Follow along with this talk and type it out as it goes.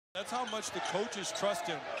That's how much the coaches trust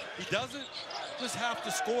him. He doesn't just have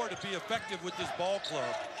to score to be effective with this ball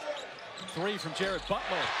club. Three from Jared Butler.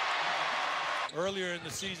 Earlier in the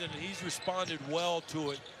season, and he's responded well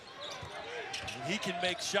to it. And he can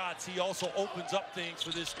make shots. He also opens up things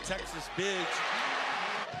for this Texas bigs.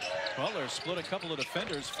 Butler split a couple of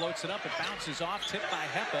defenders, floats it up, it bounces off, tipped by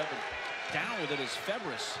Hepa, but down with it is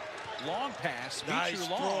Febres. Long pass, Nice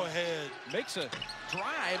throw ahead. Makes a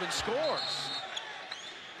drive and scores.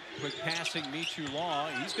 Quick passing, Michu Law.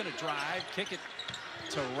 He's going to drive, kick it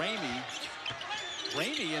to Ramey.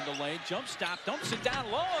 Ramey in the lane, jump stop, dumps it down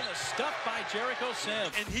low, and a stuff by Jericho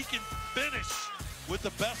Sims. And he can finish with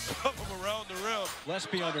the best of them around the rim.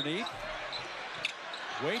 Gillespie underneath.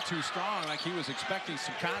 Way too strong, like he was expecting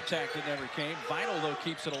some contact that never came. Vital, though,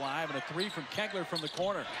 keeps it alive, and a three from Kegler from the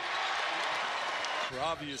corner. For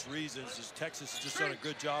obvious reasons, as Texas has just done a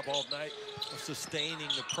good job all night of sustaining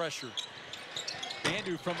the pressure.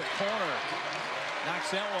 Bandu from the corner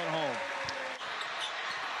knocks that one home.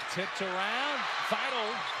 Tipped around, Vital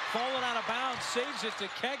falling out of bounds, saves it to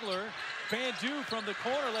Kegler. Bandu from the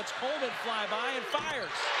corner lets Coleman fly by and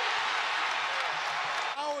fires.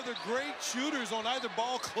 How are the great shooters on either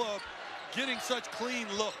ball club getting such clean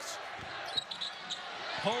looks?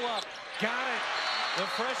 Pull up, got it. The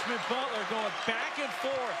freshman Butler going back and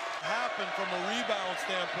forth. Happen from a rebound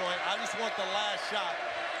standpoint. I just want the last shot.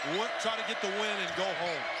 Try to get the win and go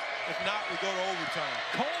home. If not, we go to overtime.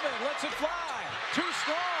 Coleman lets it fly. Too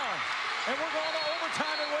strong. And we're going to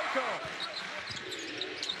overtime in Waco.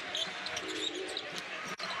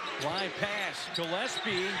 Line pass.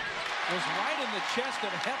 Gillespie was right in the chest of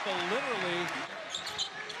Hepa, literally.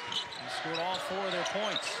 He scored all four of their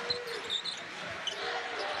points.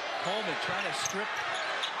 Coleman trying to strip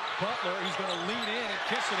Butler. He's going to lean in and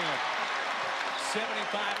kiss it in.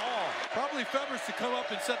 75 all. Probably Febres to come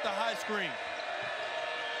up and set the high screen.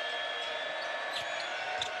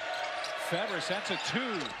 Febres, that's a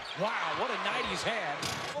two. Wow, what a night he's had.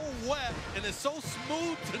 So wet, and it's so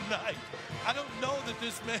smooth tonight. I don't know that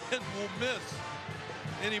this man will miss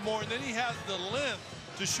anymore. And then he has the length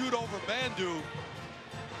to shoot over Bandu.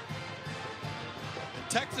 And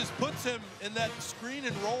Texas puts him in that screen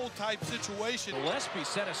and roll type situation. Gillespie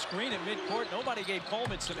set a screen at midcourt. Nobody gave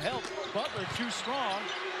Coleman some help. Butler too strong.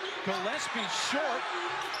 Gillespie short.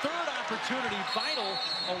 Third opportunity, Vital.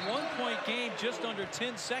 A one-point game, just under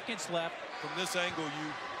 10 seconds left. From this angle,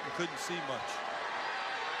 you couldn't see much.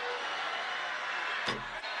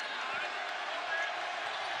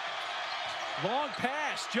 Long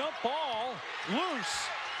pass, jump ball, loose.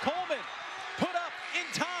 Coleman